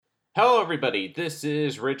Hello, everybody. This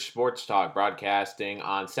is Rich Sports Talk broadcasting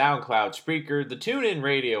on SoundCloud, Spreaker, the TuneIn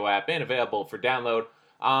Radio app, and available for download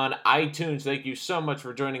on iTunes. Thank you so much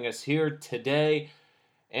for joining us here today.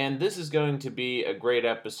 And this is going to be a great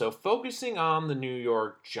episode focusing on the New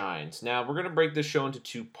York Giants. Now, we're going to break this show into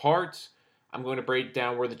two parts. I'm going to break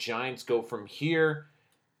down where the Giants go from here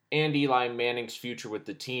and Eli Manning's future with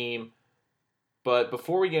the team. But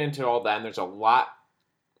before we get into all that, and there's a lot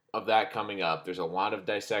of that coming up. There's a lot of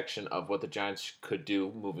dissection of what the Giants could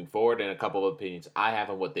do moving forward and a couple of opinions I have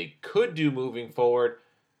on what they could do moving forward.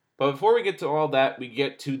 But before we get to all that, we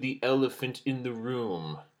get to the elephant in the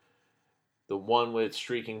room. The one with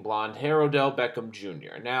streaking blonde hair, Odell Beckham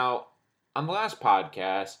Jr. Now, on the last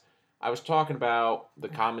podcast, I was talking about the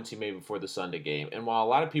comments he made before the Sunday game. And while a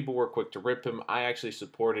lot of people were quick to rip him, I actually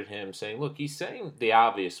supported him saying, look, he's saying the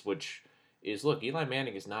obvious, which is, look, Eli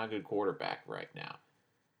Manning is not a good quarterback right now.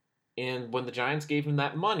 And when the Giants gave him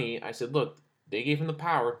that money, I said, look, they gave him the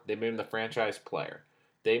power. They made him the franchise player.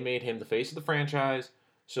 They made him the face of the franchise.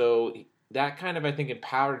 So that kind of, I think,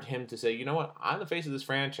 empowered him to say, you know what, I'm the face of this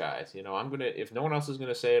franchise. You know, I'm going to, if no one else is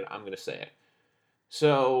going to say it, I'm going to say it.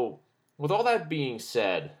 So with all that being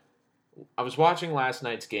said, I was watching last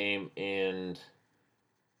night's game, and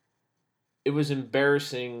it was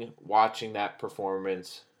embarrassing watching that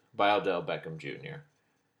performance by Odell Beckham Jr.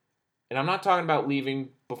 And I'm not talking about leaving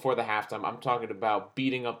before the halftime. I'm talking about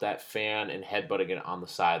beating up that fan and headbutting it on the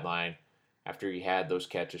sideline after he had those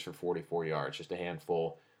catches for 44 yards, just a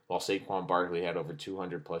handful, while Saquon Barkley had over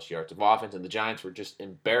 200-plus yards of offense. And the Giants were just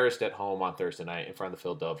embarrassed at home on Thursday night in front of the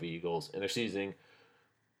Philadelphia Eagles, and their season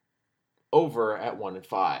over at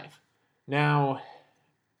 1-5. Now,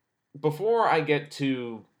 before I get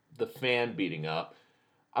to the fan beating up,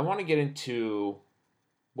 I want to get into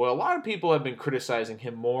what a lot of people have been criticizing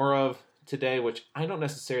him more of today, which I don't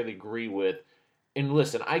necessarily agree with. And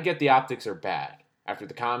listen, I get the optics are bad after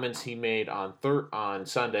the comments he made on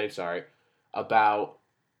Sunday, about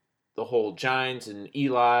the whole Giants and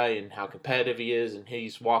Eli and how competitive he is, and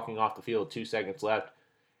he's walking off the field 2 seconds left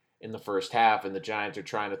in the first half, and the Giants are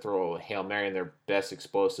trying to throw a Hail Mary, and their best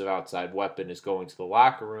explosive outside weapon is going to the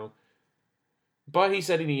locker room. But he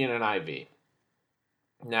said he needed an IV.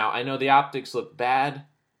 Now, I know the optics look bad.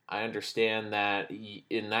 I understand that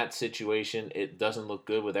in that situation, it doesn't look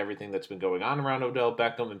good with everything that's been going on around Odell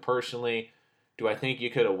Beckham. And personally, do I think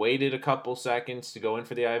you could have waited a couple seconds to go in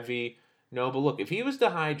for the IV? No, but look, if he was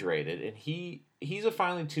dehydrated, and he's a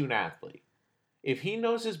finely tuned athlete, if he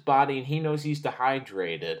knows his body and he knows he's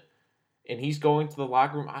dehydrated and he's going to the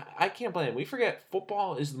locker room, I can't blame him. We forget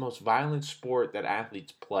football is the most violent sport that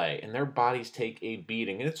athletes play, and their bodies take a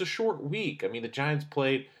beating. And it's a short week. I mean, the Giants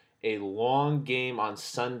played a long game on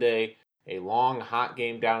Sunday, a long, hot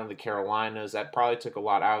game down in the Carolinas. That probably took a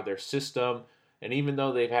lot out of their system. And even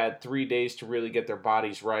though they've had 3 days to really get their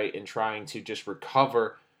bodies right and trying to just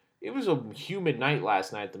recover, it was a humid night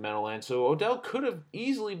last night at the Meadowlands, so Odell could have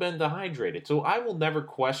easily been dehydrated. So I will never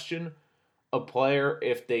question a player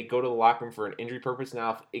if they go to the locker room for an injury purpose.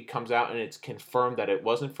 Now, if it comes out and it's confirmed that it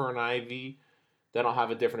wasn't for an IV, then I'll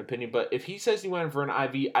have a different opinion. But if he says he went for an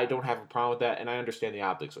IV, I don't have a problem with that, and I understand the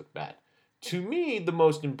optics look bad. To me, the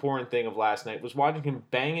most important thing of last night was watching him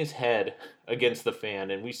bang his head against the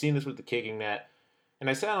fan, and we've seen this with the kicking net. And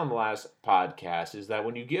I said on the last podcast is that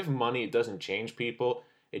when you give money, it doesn't change people.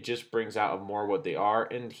 It just brings out more what they are.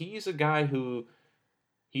 And he's a guy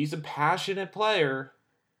he's a passionate player,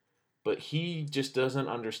 but he just doesn't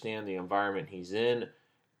understand the environment he's in.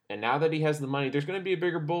 And now that he has the money, there's going to be a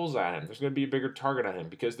bigger bullseye on him. There's going to be a bigger target on him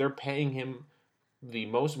because they're paying him the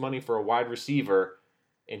most money for a wide receiver,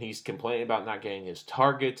 and he's complaining about not getting his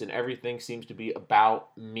targets, and everything seems to be about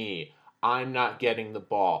me. I'm not getting the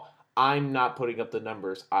ball. I'm not putting up the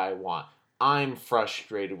numbers I want. I'm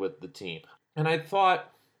frustrated with the team. And I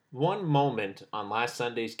thought one moment on last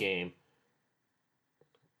Sunday's game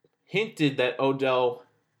hinted that Odell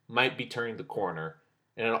might be turning the corner,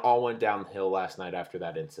 and it all went downhill last night after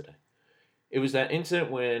that incident. It was that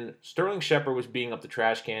incident when Sterling Shepard was beating up the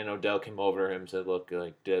trash can, and Odell came over to him and said, look,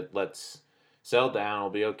 let's settle down, it'll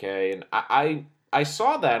be okay. And I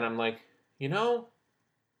saw that, and I'm like,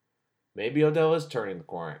 maybe Odell is turning the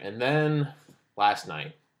corner. And then last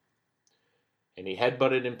night, and he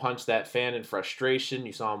headbutted and punched that fan in frustration.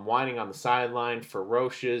 You saw him whining on the sideline,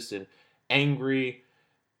 ferocious and angry.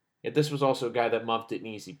 Yet this was also a guy that muffed an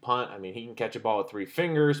easy punt. I mean, he can catch a ball with 3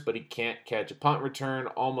 fingers, but he can't catch a punt return.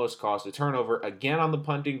 Almost caused a turnover again on the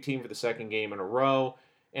punting team for the second game in a row,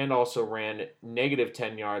 and also ran negative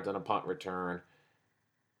 10 yards on a punt return.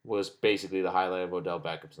 Was basically the highlight of Odell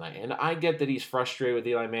Beckham's night. And I get that he's frustrated with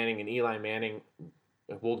Eli Manning, and Eli Manning,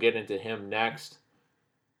 we'll get into him next.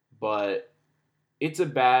 but it's a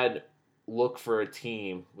bad look for a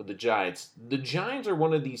team with the Giants. The Giants are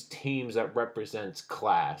one of these teams that represents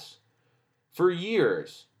class. For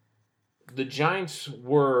years, the Giants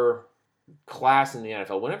were class in the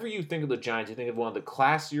NFL. Whenever you think of the Giants, you think of one of the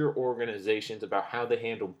classier organizations about how they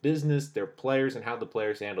handle business, their players, and how the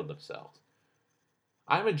players handle themselves.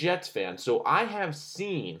 I'm a Jets fan, so I have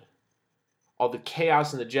seen all the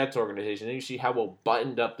chaos in the Jets organization, and you see how well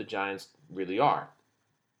buttoned up the Giants really are.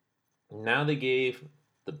 Now they gave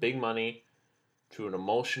the big money to an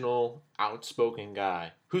emotional, outspoken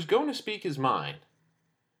guy who's going to speak his mind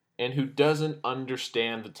and who doesn't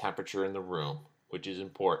understand the temperature in the room, which is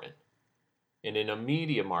important. And in a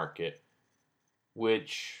media market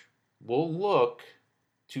which will look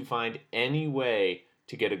to find any way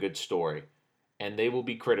to get a good story, and they will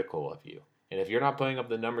be critical of you. And if you're not putting up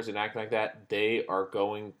the numbers and acting like that, they are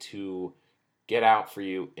going to get out for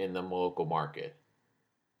you in the local market.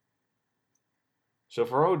 So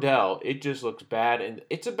for Odell, it just looks bad, and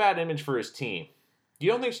it's a bad image for his team. You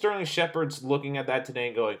don't think Sterling Shepard's looking at that today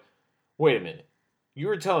and going, wait a minute, you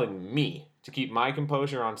were telling me to keep my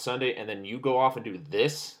composure on Sunday, and then you go off and do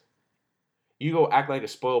this? You go act like a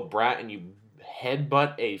spoiled brat and you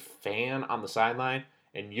headbutt a fan on the sideline,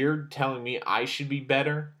 and you're telling me I should be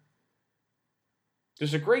better?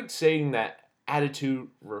 There's a great saying that attitude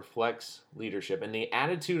reflects leadership, and the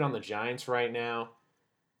attitude on the Giants right now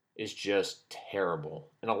is just terrible.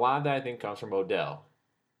 And a lot of that, I think, comes from Odell.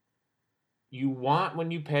 You want,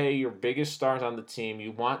 when you pay your biggest stars on the team,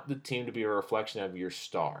 you want the team to be a reflection of your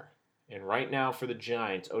star. And right now for the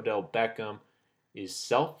Giants, Odell Beckham is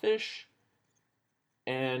selfish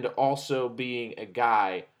and also being a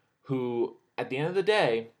guy who, at the end of the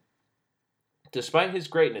day, despite his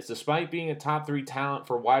greatness, despite being a top 3 talent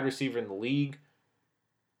for wide receiver in the league,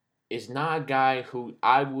 is not a guy who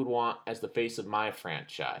I would want as the face of my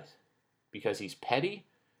franchise. Because he's petty.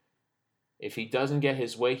 If he doesn't get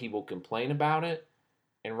his way, he will complain about it.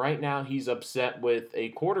 And right now, he's upset with a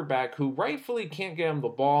quarterback who rightfully can't get him the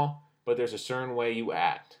ball, but there's a certain way you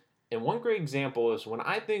act. And one great example is when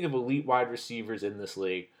I think of elite wide receivers in this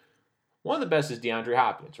league, one of the best is DeAndre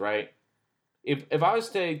Hopkins, right? If I was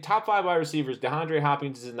to say top 5 wide receivers, DeAndre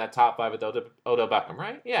Hopkins is in that top 5 with Odell Beckham,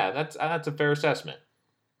 right? Yeah, that's a fair assessment.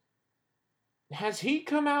 Has he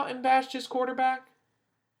come out and bashed his quarterback?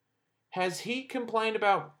 Has he complained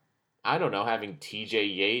about, I don't know, having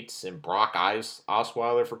TJ Yates and Brock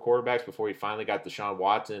Osweiler for quarterbacks before he finally got Deshaun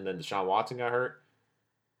Watson and then Deshaun Watson got hurt?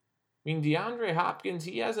 I mean, DeAndre Hopkins,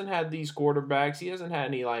 he hasn't had these quarterbacks. He hasn't had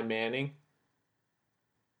an Eli Manning.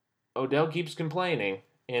 Odell keeps complaining,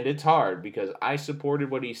 and it's hard because I supported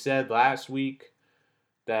what he said last week,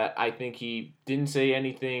 that I think he didn't say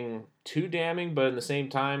anything too damning, but at the same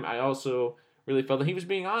time, I also really felt that he was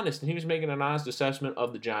being honest, and he was making an honest assessment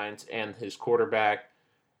of the Giants and his quarterback.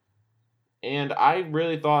 And I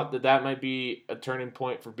really thought that that might be a turning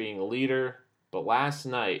point for being a leader. But last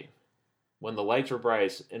night, when the lights were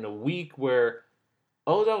bright, in a week where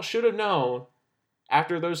Odell should have known,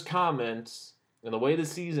 after those comments and the way the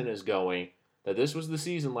season is going, that this was the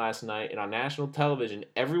season last night, and on national television,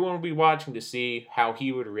 everyone would be watching to see how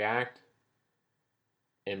he would react.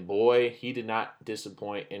 And boy, he did not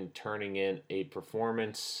disappoint in turning in a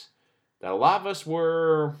performance that a lot of us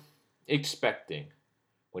were expecting.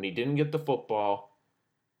 When he didn't get the football,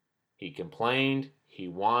 he complained, he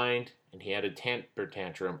whined, and he had a temper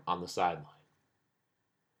tantrum on the sideline.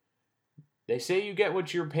 They say you get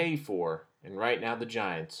what you're paid for, and right now the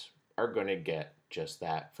Giants are going to get just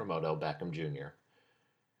that from Odell Beckham Jr.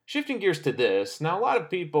 Shifting gears to this, now a lot of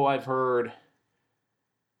people I've heard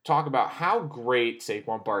talk about how great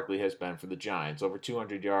Saquon Barkley has been for the Giants. Over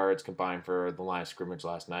 200 yards combined for the line of scrimmage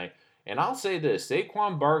last night. And I'll say this,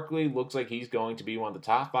 Saquon Barkley looks like he's going to be one of the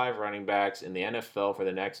top 5 running backs in the NFL for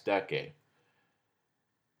the next decade.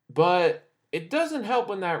 But it doesn't help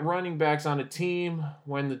when that running back's on a team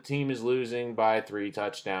when the team is losing by 3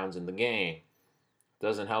 touchdowns in the game. It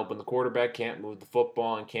doesn't help when the quarterback can't move the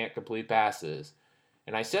football and can't complete passes.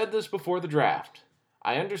 And I said this before the draft.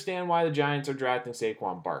 I understand why the Giants are drafting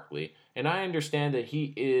Saquon Barkley, and I understand that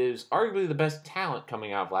he is arguably the best talent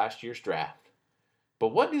coming out of last year's draft. But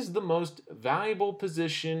what is the most valuable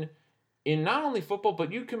position in not only football,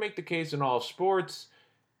 but you can make the case in all of sports?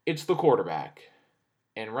 It's the quarterback.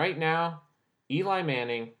 And right now, Eli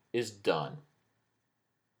Manning is done.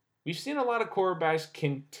 We've seen a lot of quarterbacks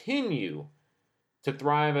continue to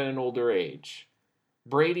thrive at an older age.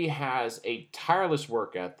 Brady has a tireless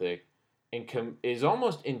work ethic and is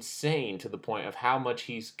almost insane to the point of how much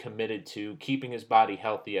he's committed to keeping his body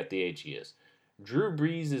healthy at the age he is. Drew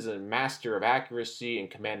Brees is a master of accuracy and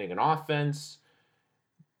commanding an offense.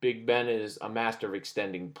 Big Ben is a master of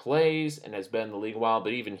extending plays and has been in the league a while,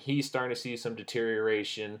 but even he's starting to see some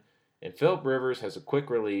deterioration. And Philip Rivers has a quick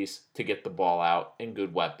release to get the ball out and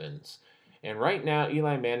good weapons. And right now,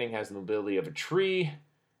 Eli Manning has the mobility of a tree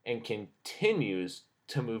and continues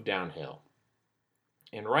to move downhill.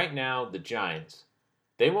 And right now, the Giants,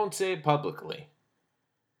 they won't say it publicly,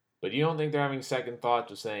 but you don't think they're having second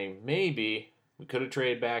thoughts of saying, maybe we could have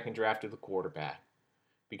traded back and drafted the quarterback?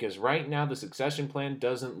 Because right now, the succession plan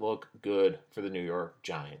doesn't look good for the New York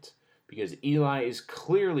Giants. Because Eli is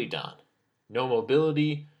clearly done. No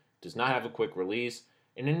mobility, does not have a quick release.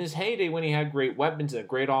 And in his heyday, when he had great weapons and a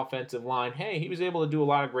great offensive line, hey, he was able to do a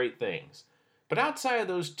lot of great things. But outside of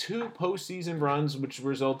those 2 postseason runs, which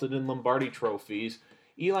resulted in Lombardi trophies,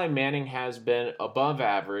 Eli Manning has been above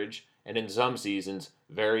average, and in some seasons,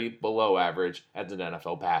 very below average as an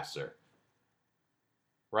NFL passer.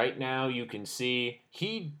 Right now, you can see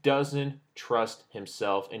he doesn't trust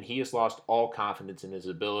himself, and he has lost all confidence in his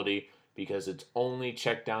ability because it's only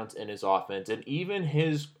checkdowns in his offense. And even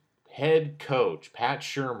his head coach, Pat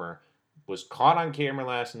Shurmur, was caught on camera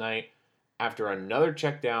last night after another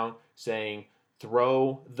checkdown saying,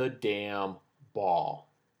 throw the damn ball.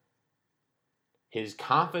 His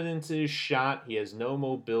confidence is shot, he has no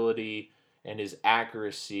mobility, and his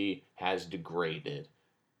accuracy has degraded.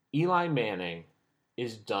 Eli Manning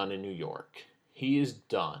is done in New York. He is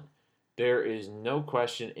done. There is no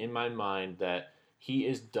question in my mind that he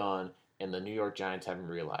is done, and the New York Giants haven't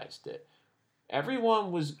realized it.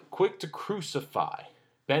 Everyone was quick to crucify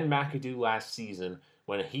Ben McAdoo last season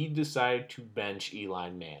when he decided to bench Eli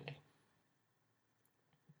Manning.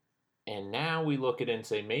 And now we look at it and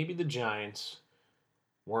say maybe the Giants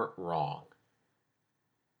weren't wrong.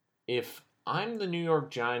 If I'm the New York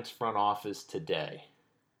Giants front office today,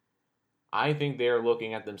 I think they're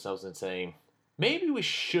looking at themselves and saying, maybe we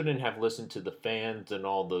shouldn't have listened to the fans and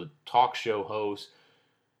all the talk show hosts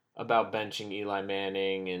about benching Eli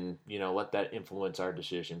Manning and, let that influence our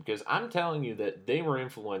decision. Because I'm telling you that they were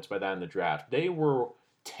influenced by that in the draft. They were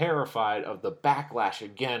terrified of the backlash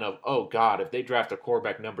again of, oh God, if they draft a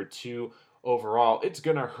quarterback number 2 overall, it's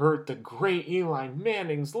going to hurt the great Eli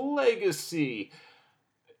Manning's legacy.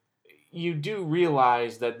 You do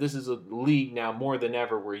realize that this is a league now more than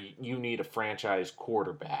ever where you need a franchise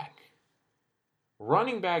quarterback.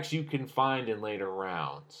 Running backs you can find in later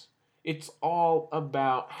rounds. It's all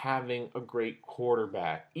about having a great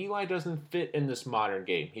quarterback. Eli doesn't fit in this modern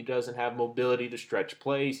game. He doesn't have mobility to stretch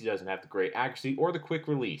plays. He doesn't have the great accuracy or the quick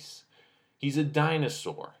release. He's a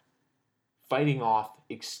dinosaur fighting off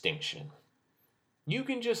extinction. You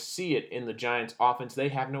can just see it in the Giants' offense. They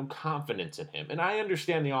have no confidence in him. And I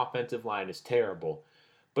understand the offensive line is terrible,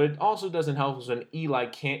 but it also doesn't help when Eli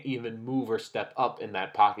can't even move or step up in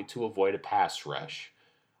that pocket to avoid a pass rush.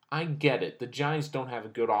 I get it. The Giants don't have a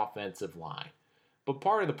good offensive line. But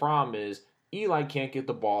part of the problem is Eli can't get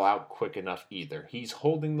the ball out quick enough either. He's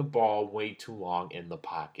holding the ball way too long in the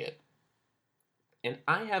pocket. And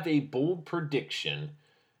I have a bold prediction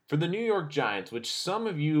for the New York Giants, which some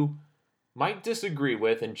of you might disagree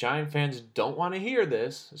with, and Giant fans don't want to hear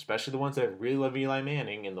this, especially the ones that really love Eli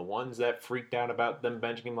Manning and the ones that freaked out about them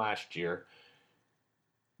benching him last year.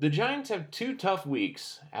 The Giants have 2 tough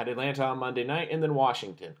weeks at Atlanta on Monday night and then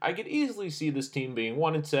Washington. I could easily see this team being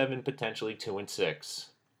 1-7, potentially 2-6.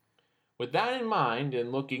 With that in mind,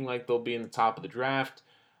 and looking like they'll be in the top of the draft,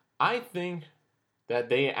 I think that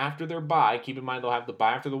they, after their bye, keep in mind they'll have the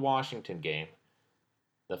bye after the Washington game,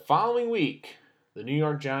 the following week, the New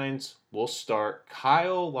York Giants will start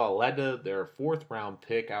Kyle Lauletta, their 4th-round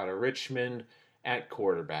pick out of Richmond, at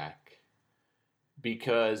quarterback.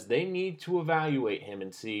 Because they need to evaluate him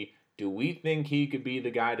and see, do we think he could be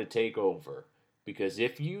the guy to take over? Because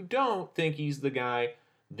if you don't think he's the guy,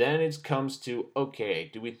 then it comes to,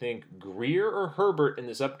 okay, do we think Greer or Herbert in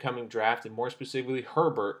this upcoming draft, and more specifically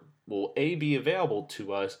Herbert, will A, be available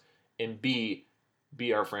to us, and B,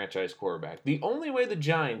 be our franchise quarterback? The only way the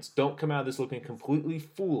Giants don't come out of this looking completely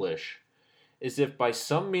foolish is if by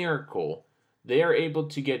some miracle they are able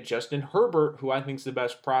to get Justin Herbert, who I think is the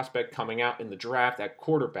best prospect coming out in the draft at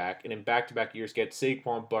quarterback, and in back-to-back years get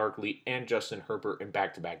Saquon Barkley and Justin Herbert in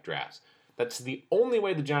back-to-back drafts. That's the only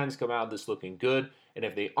way the Giants come out of this looking good, and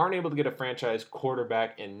if they aren't able to get a franchise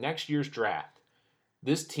quarterback in next year's draft,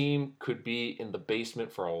 this team could be in the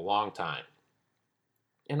basement for a long time.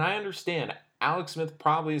 And I understand Alex Smith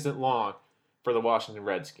probably isn't long for the Washington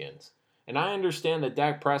Redskins. And I understand that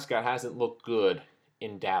Dak Prescott hasn't looked good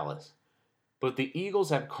in Dallas. But the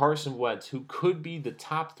Eagles have Carson Wentz, who could be the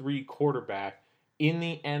top 3 quarterback in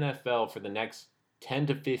the NFL for the next 10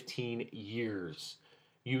 to 15 years.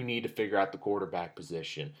 you need to figure out the quarterback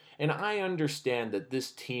position. And I understand that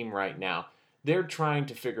this team right now, they're trying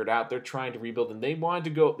to figure it out. They're trying to rebuild, and they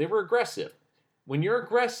were aggressive. When you're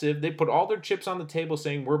aggressive, they put all their chips on the table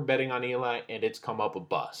saying, we're betting on Eli, and it's come up a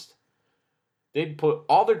bust. They put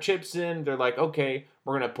all their chips in. They're like, okay,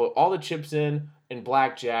 we're going to put all the chips in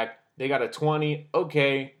blackjack. They got a 20.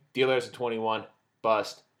 Okay, dealer has a 21.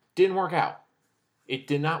 Bust. Didn't work out. It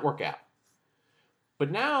did not work out.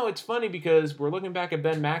 But now it's funny because we're looking back at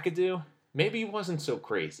Ben McAdoo. Maybe he wasn't so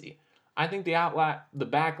crazy. I think the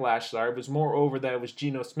backlash was more over that it was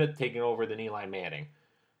Geno Smith taking over than Eli Manning.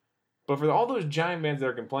 But for all those Giant fans that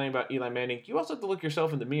are complaining about Eli Manning, you also have to look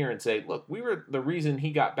yourself in the mirror and say, look, we were the reason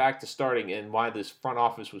he got back to starting and why this front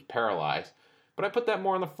office was paralyzed. But I put that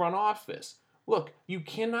more in the front office. Look, you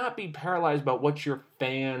cannot be paralyzed about what your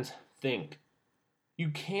fans think. You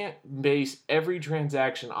can't base every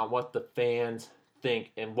transaction on what the fans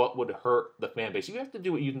think and what would hurt the fan base. You have to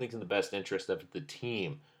do what you think is in the best interest of the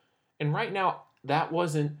team. And right now, that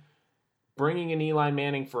wasn't bringing in Eli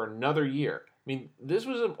Manning for another year. I mean, this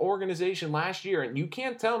was an organization last year, and you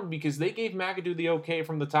can't tell me because they gave McAdoo the okay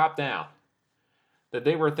from the top down that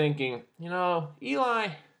they were thinking, Eli,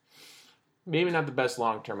 maybe not the best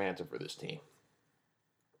long-term answer for this team.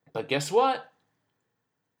 But guess what?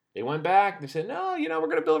 They went back. They said, no, we're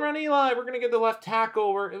going to build around Eli. We're going to get the left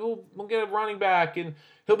tackle. We'll get a running back, and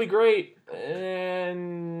he'll be great.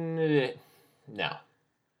 And no.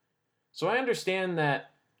 So I understand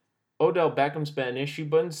that Odell Beckham's been an issue,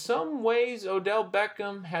 but in some ways, Odell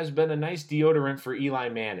Beckham has been a nice deodorant for Eli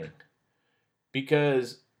Manning.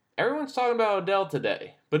 Because everyone's talking about Odell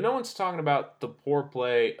today, but no one's talking about the poor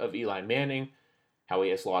play of Eli Manning, how he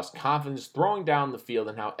has lost confidence throwing down the field,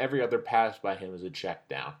 and how every other pass by him is a check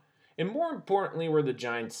down. And more importantly, where the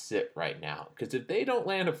Giants sit right now. Because if they don't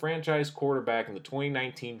land a franchise quarterback in the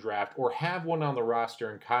 2019 draft or have one on the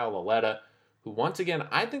roster in Kyle Lauletta, who once again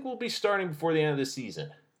I think will be starting before the end of the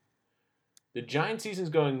season, the Giants season's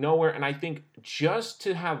going nowhere, and I think just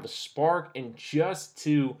to have the spark and just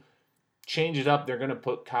to change it up, they're going to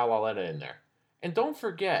put Kyle Lauletta in there. And don't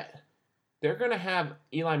forget, they're going to have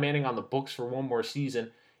Eli Manning on the books for one more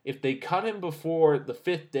season. If they cut him before the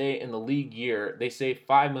 5th day in the league year, they save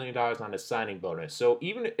 $5 million on his signing bonus. So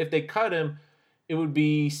even if they cut him, it would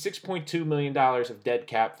be $6.2 million of dead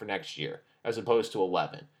cap for next year, as opposed to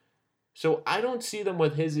 11. So I don't see them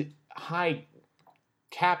with his high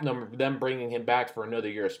cap number, them bringing him back for another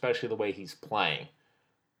year, especially the way he's playing.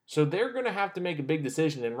 So they're going to have to make a big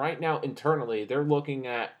decision. And right now, internally, they're looking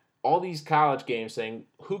at all these college games saying,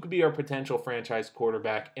 who could be our potential franchise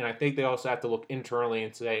quarterback? And I think they also have to look internally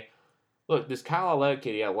and say, look, this Kyle Lauletta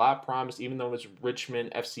kid, he had a lot of promise, even though it was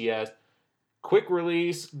Richmond, FCS. Quick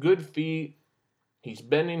release, good feet. He's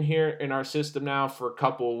been in here in our system now for a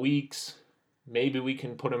couple of weeks. Maybe we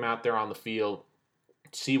can put him out there on the field,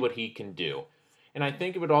 see what he can do. And I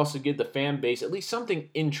think it would also give the fan base at least something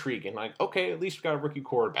intriguing. Like, okay, at least we got a rookie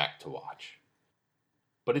quarterback to watch.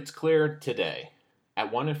 But it's clear today,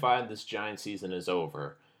 at 1-5, this Giants season is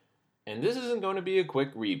over. And this isn't going to be a quick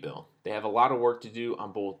rebuild. They have a lot of work to do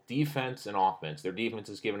on both defense and offense. Their defense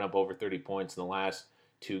has given up over 30 points in the last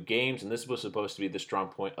 2 games, and this was supposed to be the strong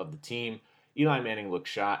point of the team. Eli Manning looks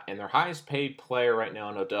shot, and their highest paid player right now,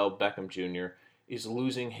 Odell Beckham Jr., is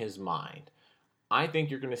losing his mind. I think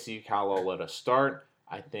you're going to see Kyle Lauletta start.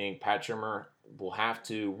 I think Pat Shurmur will have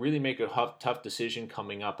to really make a tough decision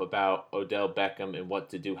coming up about Odell Beckham and what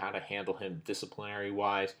to do, how to handle him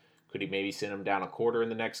disciplinary-wise. Could he maybe send him down a quarter in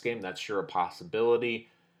the next game? That's sure a possibility.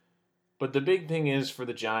 But the big thing is for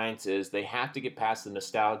the Giants is they have to get past the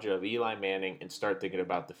nostalgia of Eli Manning and start thinking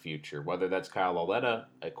about the future. Whether that's Kyle Lauletta,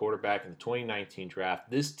 a quarterback in the 2019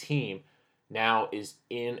 draft, this team now is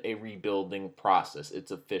in a rebuilding process.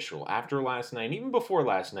 It's official. After last night, even before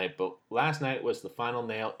last night, but last night was the final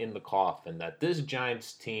nail in the coffin that this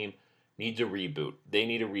Giants team needs a reboot. They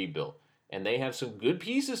need a rebuild. And they have some good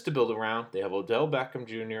pieces to build around. They have Odell Beckham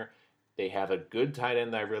Jr., they have a good tight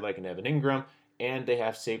end that I really like in Evan Ingram, and they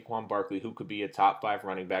have Saquon Barkley, who could be a top 5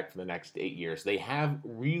 running back for the next 8 years. They have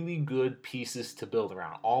really good pieces to build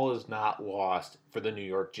around. All is not lost for the New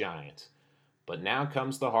York Giants. But now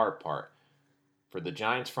comes the hard part. For the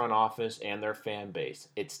Giants front office and their fan base,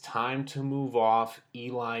 it's time to move off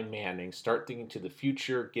Eli Manning, start thinking to the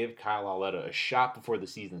future, give Kyle Lauletta a shot before the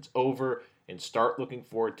season's over, and start looking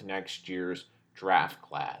forward to next year's draft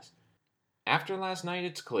class. After last night,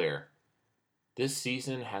 it's clear. This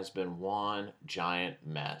season has been one giant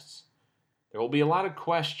mess. There will be a lot of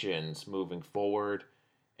questions moving forward,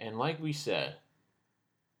 and like we said,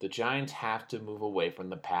 the Giants have to move away from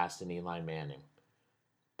the past and Eli Manning.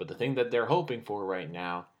 But the thing that they're hoping for right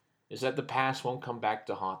now is that the past won't come back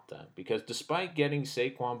to haunt them. Because despite getting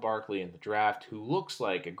Saquon Barkley in the draft, who looks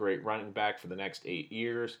like a great running back for the next 8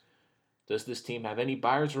 years, does this team have any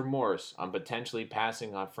buyer's remorse on potentially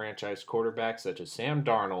passing on franchise quarterbacks such as Sam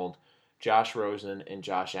Darnold, Josh Rosen, and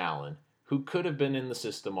Josh Allen, who could have been in the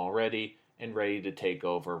system already and ready to take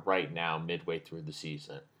over right now midway through the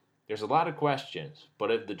season? There's a lot of questions, but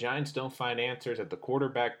if the Giants don't find answers at the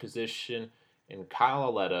quarterback position in Kyle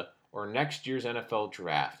Aletta or next year's NFL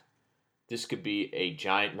draft, this could be a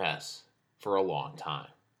giant mess for a long time.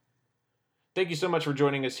 Thank you so much for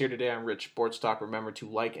joining us here today on Rich Sports Talk. Remember to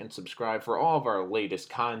like and subscribe for all of our latest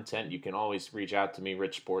content. You can always reach out to me,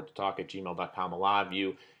 richsportstalk@gmail.com. A lot of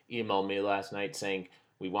you emailed me last night saying,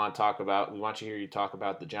 we want to hear you talk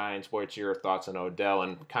about the Giants. What's your thoughts on Odell?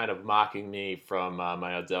 And kind of mocking me from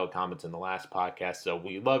my Odell comments in the last podcast. So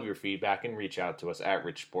we love your feedback and reach out to us at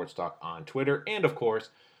Rich Sports Talk on Twitter and, of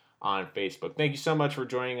course, on Facebook. Thank you so much for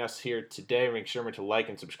joining us here today. Make sure to like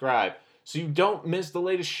and subscribe so you don't miss the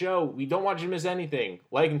latest show. We don't want you to miss anything.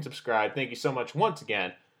 Like and subscribe. Thank you so much once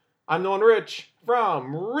again. I'm Nolan Rich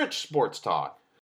from Rich Sports Talk.